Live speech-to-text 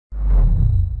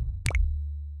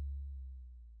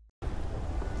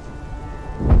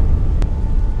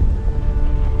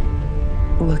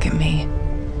Look at me.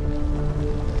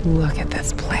 Look at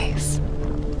this place.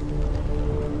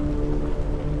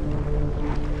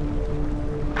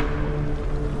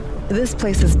 This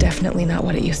place is definitely not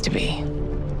what it used to be.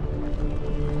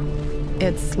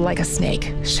 It's like a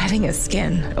snake, shedding its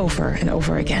skin over and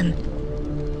over again.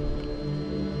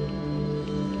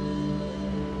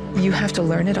 You have to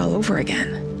learn it all over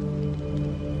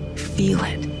again. Feel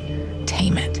it,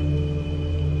 tame it.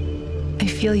 I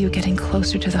feel you getting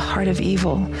closer to the heart of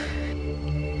evil.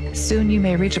 Soon you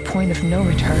may reach a point of no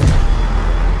return.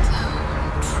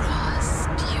 Don't trust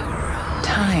your eyes.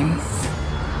 Time.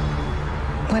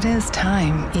 What is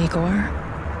time, Igor?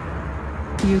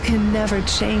 You can never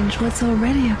change what's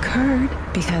already occurred,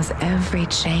 because every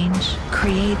change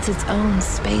creates its own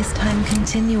space-time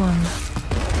continuum.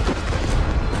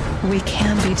 We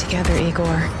can be together,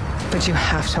 Igor, but you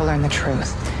have to learn the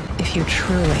truth if you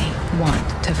truly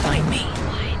want to find me.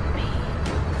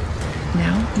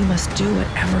 Now you must do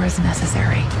whatever is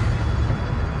necessary.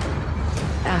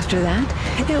 After that,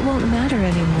 it won't matter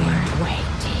anymore.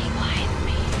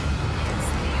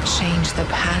 Change the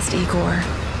past, Igor.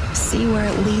 See where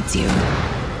it leads you.